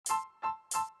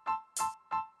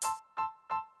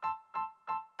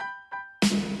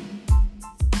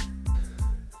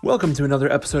Welcome to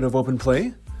another episode of Open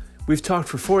Play. We've talked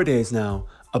for 4 days now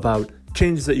about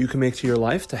changes that you can make to your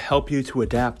life to help you to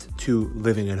adapt to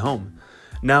living at home.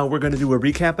 Now we're going to do a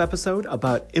recap episode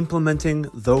about implementing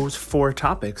those 4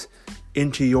 topics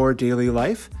into your daily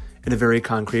life in a very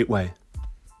concrete way.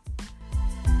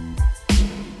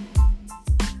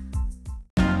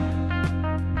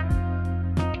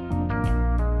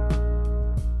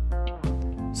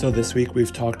 So this week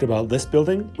we've talked about list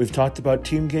building, we've talked about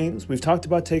team games, we've talked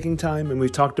about taking time, and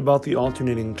we've talked about the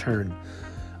alternating turn.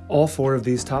 All 4 of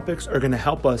these topics are going to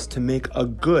help us to make a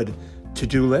good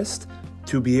to-do list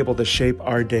to be able to shape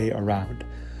our day around.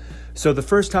 So the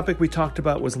first topic we talked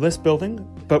about was list building,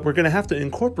 but we're going to have to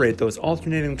incorporate those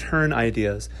alternating turn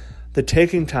ideas, the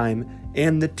taking time,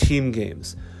 and the team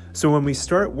games. So when we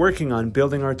start working on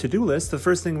building our to-do list, the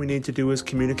first thing we need to do is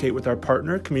communicate with our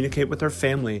partner, communicate with our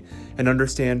family, and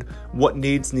understand what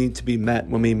needs need to be met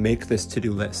when we make this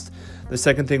to-do list. The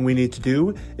second thing we need to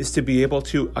do is to be able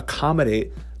to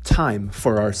accommodate time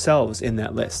for ourselves in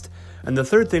that list. And the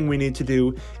third thing we need to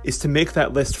do is to make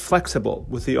that list flexible.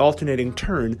 With the alternating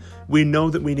turn, we know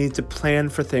that we need to plan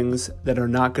for things that are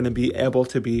not going to be able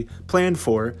to be planned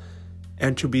for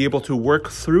and to be able to work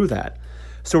through that.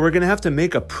 So we're going to have to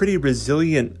make a pretty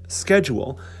resilient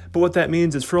schedule. But what that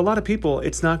means is for a lot of people,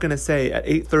 it's not going to say at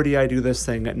 8:30 I do this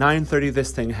thing, at 9:30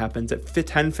 this thing happens, at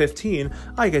 10:15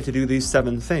 I get to do these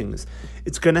 7 things.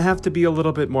 It's going to have to be a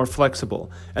little bit more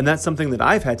flexible. And that's something that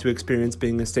I've had to experience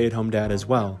being a stay-at-home dad as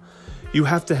well. You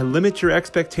have to limit your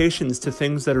expectations to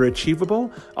things that are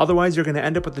achievable. Otherwise, you're going to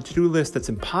end up with a to-do list that's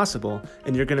impossible,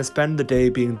 and you're going to spend the day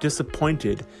being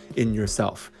disappointed in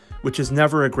yourself, which is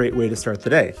never a great way to start the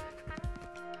day.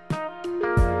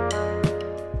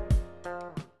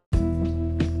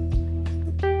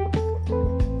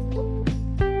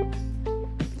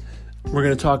 We're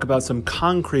going to talk about some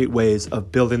concrete ways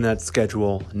of building that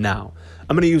schedule now.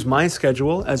 I'm going to use my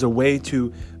schedule as a way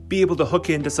to be able to hook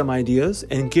into some ideas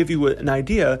and give you an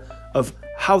idea of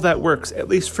how that works, at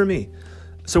least for me.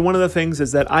 So one of the things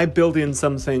is that I build in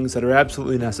some things that are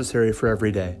absolutely necessary for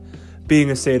every day.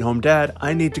 Being a stay-at-home dad,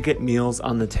 I need to get meals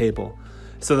on the table.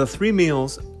 So the 3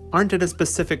 meals aren't at a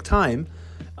specific time,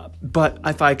 but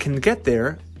if I can get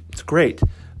there, it's great.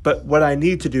 But what I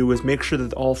need to do is make sure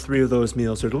that all 3 of those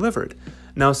meals are delivered.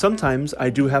 Now, sometimes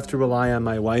I do have to rely on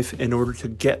my wife in order to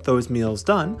get those meals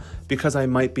done because I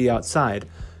might be outside.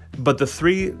 But the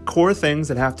 3 core things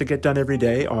that have to get done every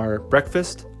day are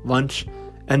breakfast, lunch,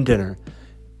 and dinner.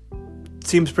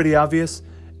 Seems pretty obvious,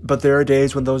 but there are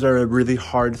days when those are a really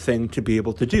hard thing to be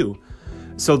able to do.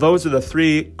 So those are the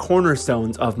 3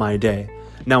 cornerstones of my day.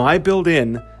 Now, I build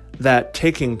in that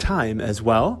taking time as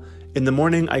well. In the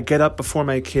morning, I get up before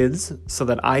my kids so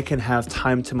that I can have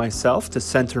time to myself to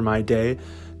center my day,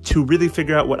 to really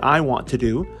figure out what I want to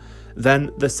do.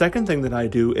 Then the second thing that I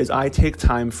do is I take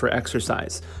time for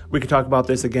exercise. We can talk about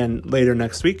this again later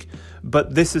next week,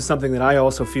 but this is something that I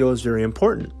also feel is very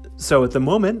important. So at the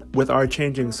moment, with our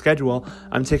changing schedule,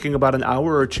 I'm taking about an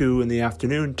hour or 2 in the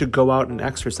afternoon to go out and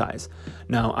exercise.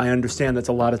 Now, I understand that's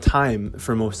a lot of time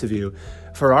for most of you.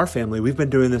 For our family, we've been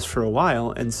doing this for a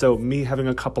while, and so me having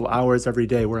a couple hours every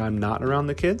day where I'm not around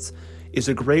the kids is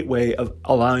a great way of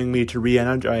allowing me to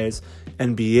re-energize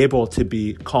and be able to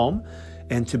be calm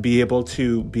and to be able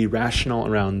to be rational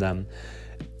around them,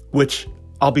 which,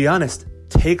 I'll be honest,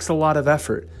 takes a lot of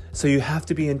effort. So you have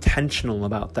to be intentional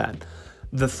about that.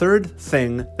 The third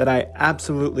thing that I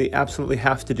absolutely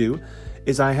have to do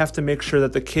is I have to make sure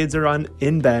that the kids are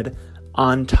in bed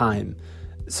on time.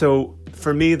 So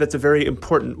for me, that's a very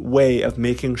important way of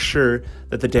making sure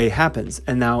that the day happens.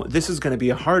 And now this is going to be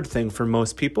a hard thing for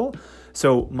most people.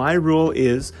 So my rule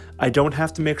is I don't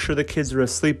have to make sure the kids are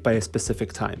asleep by a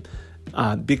specific time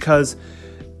because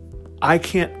I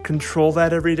can't control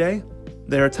that every day.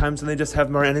 There are times when they just have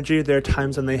more energy. There are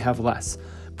times when they have less.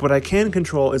 What I can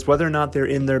control is whether or not they're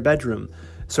in their bedroom.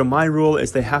 So my rule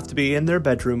is they have to be in their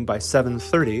bedroom by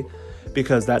 7:30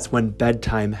 because that's when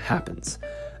bedtime happens.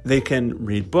 They can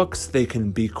read books, they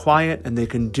can be quiet, and they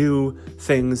can do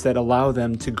things that allow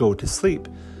them to go to sleep.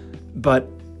 But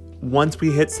once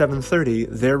we hit 7:30,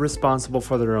 they're responsible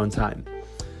for their own time.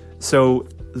 So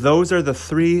those are the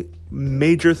 3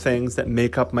 major things that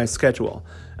make up my schedule.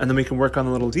 And then we can work on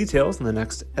the little details in the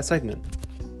next segment.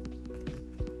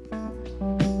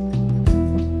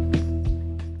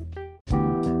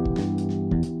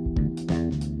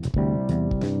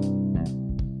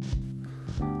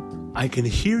 I can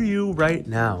hear you right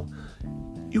now.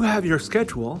 You have your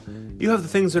schedule. You have the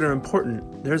things that are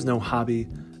important. There's no hobby.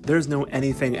 There's no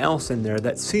anything else in there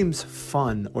that seems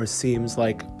fun or seems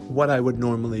like what I would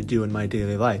normally do in my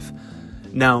daily life.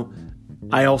 Now,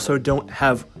 I also don't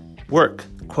have work,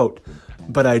 quote,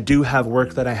 but I do have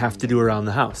work that I have to do around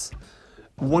the house.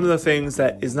 One of the things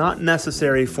that is not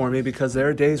necessary for me, because there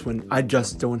are days when I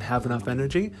just don't have enough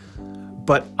energy,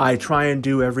 but I try and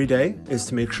do every day, is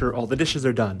to make sure all the dishes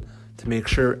are done, to make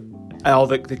sure all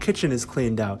the kitchen is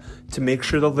cleaned out, to make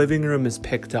sure the living room is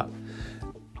picked up.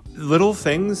 Little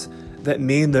things that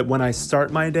mean that when I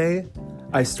start my day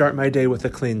with a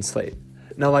clean slate.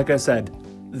 Now, like I said,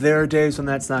 there are days when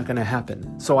that's not going to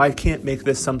happen. So I can't make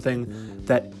this something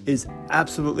that is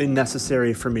absolutely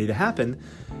necessary for me to happen,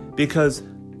 because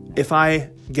if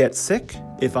I get sick,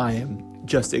 if I am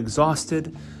just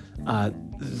exhausted,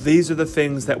 these are the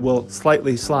things that will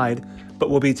slightly slide, but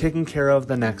will be taken care of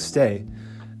the next day.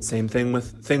 Same thing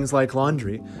with things like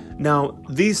laundry. Now,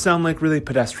 these sound like really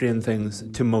pedestrian things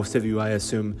to most of you, I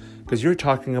assume, because you're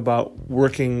talking about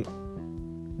working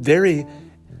very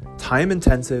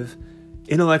time-intensive,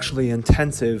 intellectually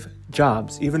intensive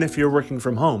jobs. Even if you're working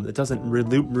from home, that doesn't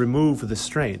remove the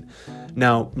strain.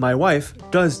 Now, my wife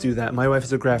does do that. My wife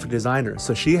is a graphic designer,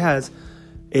 so she has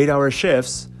 8-hour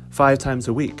shifts 5 times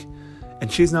a week.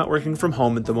 And she's not working from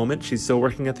home at the moment. She's still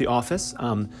working at the office.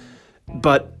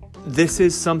 But this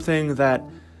is something that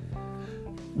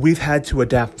we've had to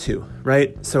adapt to,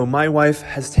 right? So my wife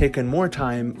has taken more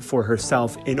time for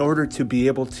herself in order to be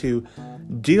able to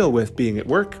deal with being at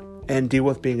work and deal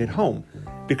with being at home,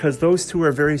 because those two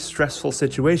are very stressful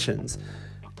situations.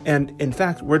 And in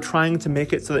fact, we're trying to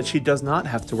make it so that she does not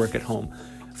have to work at home.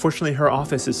 Fortunately, her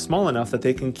office is small enough that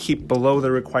they can keep below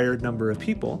the required number of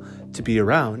people to be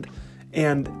around.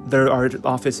 And our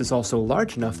office is also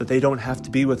large enough that they don't have to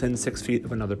be within 6 feet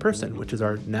of another person, which is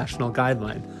our national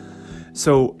guideline.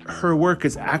 So her work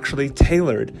is actually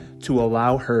tailored to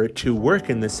allow her to work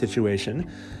in this situation,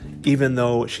 even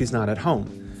though she's not at home,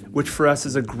 which for us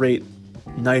is a great,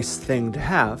 nice thing to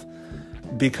have,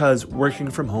 because working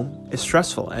from home is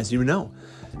stressful, as you know.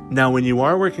 Now, when you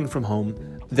are working from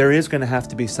home, there is going to have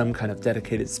to be some kind of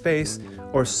dedicated space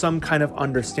or some kind of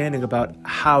understanding about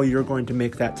how you're going to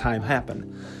make that time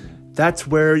happen. That's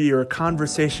where your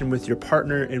conversation with your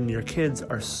partner and your kids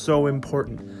are so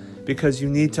important, because you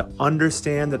need to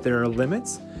understand that there are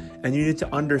limits, and you need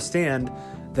to understand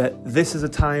that this is a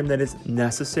time that is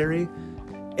necessary,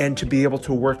 and to be able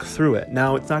to work through it.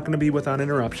 Now, it's not going to be without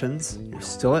interruptions. You're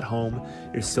still at home.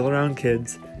 You're still around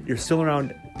kids. You're still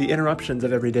around the interruptions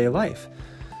of everyday life.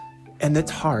 And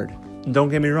it's hard. Don't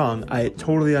get me wrong. I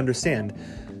totally understand.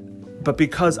 But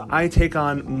because I take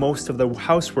on most of the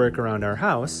housework around our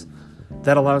house,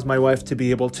 that allows my wife to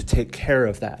be able to take care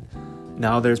of that.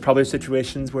 Now, there's probably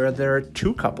situations where there are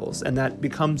 2 couples, and that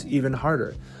becomes even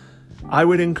harder. I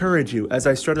would encourage you, as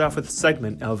I started off with a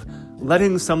segment, of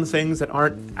letting some things that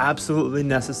aren't absolutely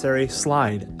necessary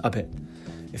slide a bit.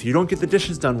 If you don't get the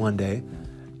dishes done one day,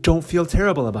 don't feel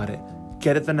terrible about it.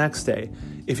 Get it the next day.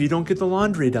 If you don't get the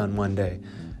laundry done one day,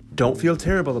 don't feel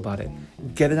terrible about it.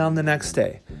 Get it on the next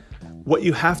day. What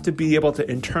you have to be able to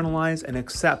internalize and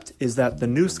accept is that the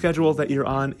new schedule that you're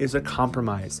on is a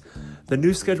compromise. The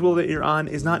new schedule that you're on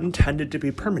is not intended to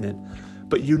be permanent,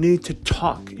 but you need to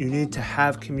talk. You need to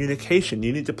have communication.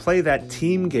 You need to play that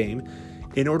team game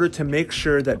in order to make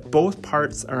sure that both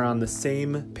parts are on the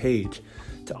same page,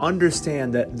 to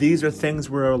understand that these are things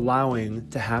we're allowing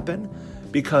to happen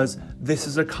because this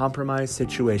is a compromise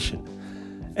situation.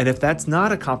 And if that's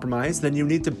not a compromise, then you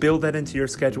need to build that into your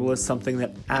schedule as something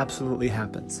that absolutely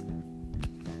happens.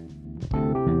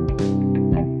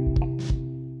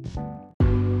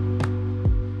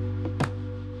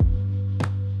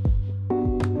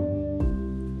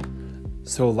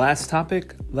 So last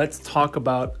topic, let's talk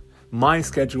about my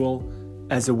schedule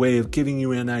as a way of giving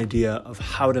you an idea of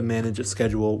how to manage a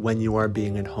schedule when you are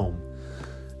being at home.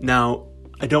 Now,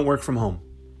 I don't work from home,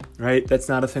 right? That's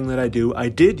not a thing that I do. I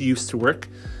did used to work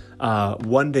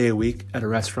 1 day a week at a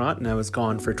restaurant, and I was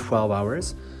gone for 12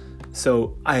 hours.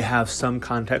 So I have some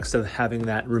context of having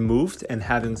that removed and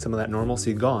having some of that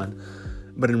normalcy gone.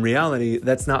 But in reality,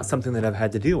 that's not something that I've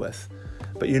had to deal with.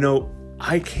 But you know,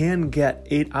 I can get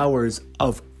 8 hours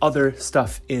of other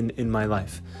stuff in my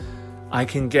life. I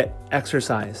can get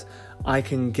exercise. I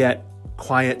can get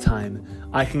quiet time.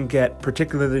 I can get,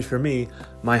 particularly for me,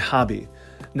 my hobby.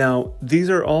 Now, these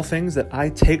are all things that I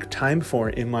take time for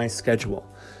in my schedule.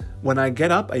 When I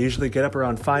get up, I usually get up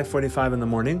around 5:45 in the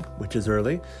morning, which is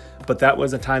early, but that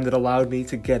was a time that allowed me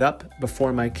to get up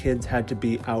before my kids had to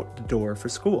be out the door for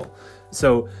school.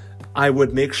 So I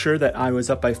would make sure that I was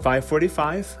up by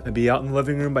 5:45. I'd be out in the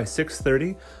living room by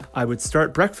 6:30. I would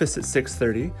start breakfast at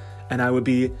 6:30, and I would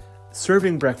be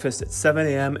serving breakfast at 7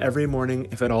 a.m. every morning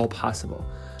if at all possible.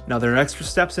 Now, there are extra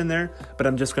steps in there, but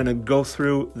I'm just going to go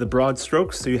through the broad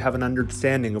strokes so you have an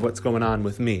understanding of what's going on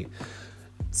with me.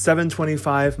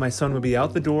 7:25, my son would be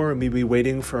out the door and we'd be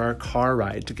waiting for our car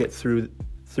ride to get through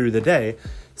the day.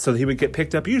 So he would get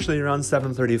picked up usually around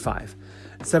 7:35.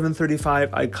 7:35,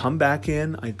 I'd come back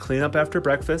in, I'd clean up after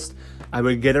breakfast, I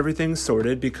would get everything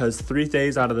sorted because 3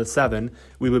 days out of the 7,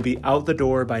 we would be out the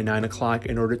door by 9 o'clock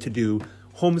in order to do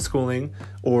homeschooling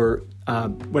or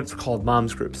what's called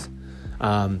moms groups.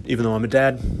 Even though I'm a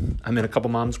dad, I'm in a couple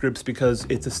moms groups because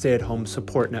it's a stay-at-home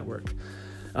support network.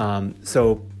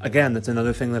 So again, that's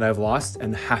another thing that I've lost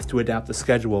and have to adapt the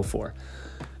schedule for.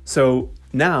 So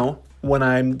now when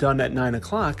I'm done at 9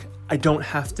 o'clock, I don't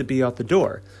have to be out the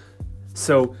door.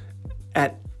 So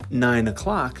at 9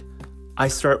 o'clock, I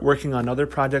start working on other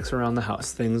projects around the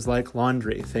house, things like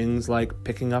laundry, things like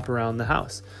picking up around the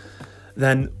house.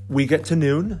 Then we get to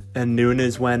noon, and noon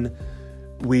is when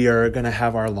we are going to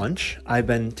have our lunch. I've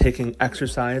been taking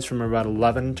exercise from about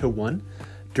 11 to 1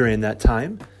 during that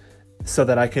time so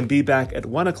that I can be back at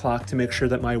 1 o'clock to make sure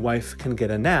that my wife can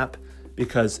get a nap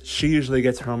because she usually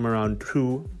gets home around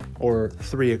 2 or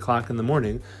 3 o'clock in the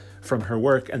morning from her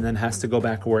work and then has to go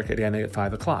back to work again at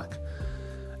 5 o'clock.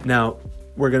 Now,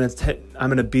 I'm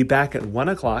going to be back at 1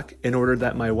 o'clock in order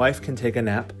that my wife can take a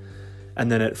nap. And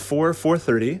then at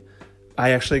 4:30,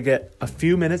 I actually get a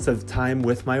few minutes of time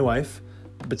with my wife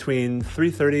between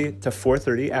 3:30 to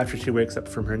 4:30 after she wakes up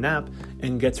from her nap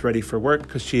and gets ready for work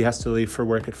because she has to leave for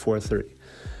work at 4:30.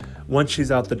 Once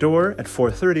she's out the door at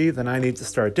 4:30, then I need to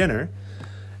start dinner.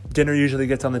 Dinner usually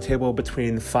gets on the table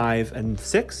between 5 and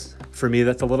 6. For me,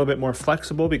 that's a little bit more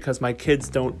flexible because my kids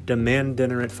don't demand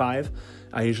dinner at 5.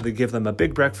 I usually give them a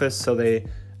big breakfast so they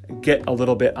get a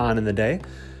little bit on in the day.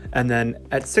 And then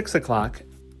at 6 o'clock,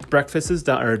 breakfast is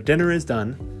done, or dinner is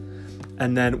done.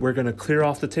 And then we're going to clear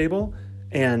off the table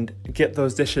and get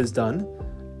those dishes done.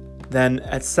 Then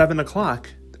at 7 o'clock,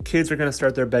 the kids are going to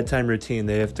start their bedtime routine.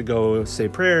 They have to go say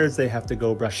prayers. They have to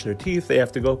go brush their teeth. They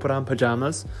have to go put on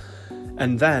pajamas.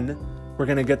 And then we're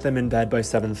going to get them in bed by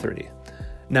 7:30.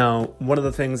 Now, one of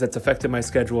the things that's affected my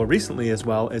schedule recently as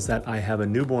well is that I have a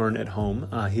newborn at home.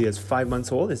 He is 5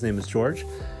 months old. His name is George.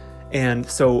 And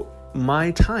so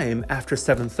my time after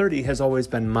 7:30 has always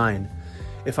been mine.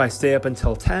 If I stay up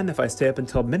until 10, if I stay up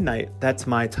until midnight, that's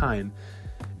my time.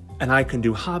 And I can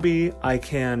do hobby, I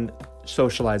can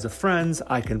socialize with friends,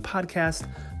 I can podcast.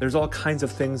 There's all kinds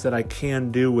of things that I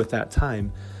can do with that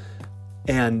time.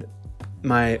 And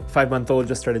my 5-month-old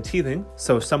just started teething,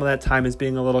 so some of that time is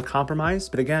being a little compromised.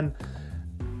 But again,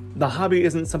 the hobby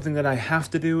isn't something that I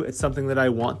have to do, it's something that I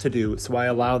want to do, so I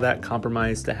allow that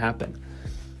compromise to happen.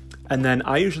 And then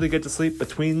I usually get to sleep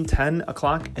between 10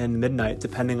 o'clock and midnight,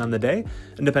 depending on the day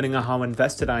and depending on how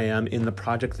invested I am in the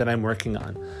project that I'm working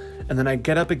on. And then I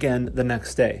get up again the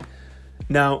next day.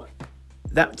 Now,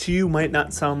 that to you might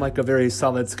not sound like a very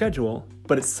solid schedule,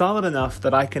 but it's solid enough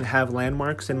that I can have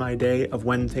landmarks in my day of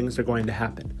when things are going to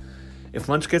happen. If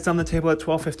lunch gets on the table at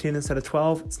 12:15 instead of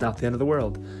 12, it's not the end of the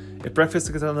world. If breakfast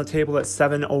gets on the table at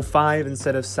 7:05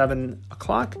 instead of 7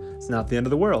 o'clock, it's not the end of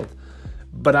the world.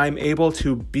 But I'm able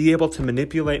to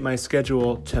manipulate my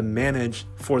schedule to manage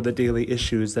for the daily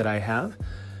issues that I have.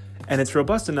 And it's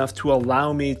robust enough to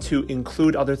allow me to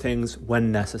include other things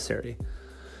when necessary.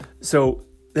 So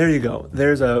there you go.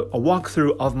 There's a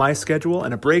walkthrough of my schedule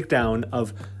and a breakdown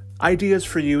of ideas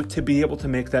for you to be able to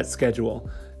make that schedule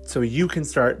so you can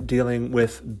start dealing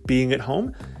with being at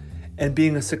home and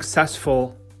being a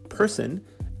successful person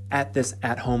at this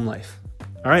at-home life.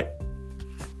 All right.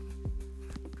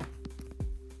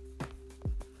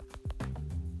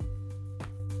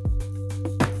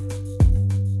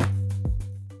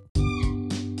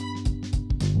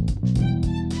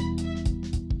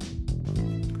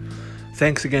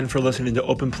 Thanks again for listening to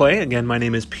Open Play. Again, my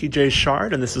name is PJ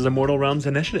Shard, and this is Immortal Realms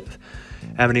Initiative.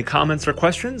 Have any comments or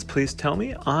questions, please tell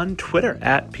me on Twitter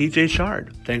at PJ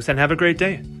Shard. Thanks and have a great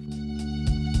day.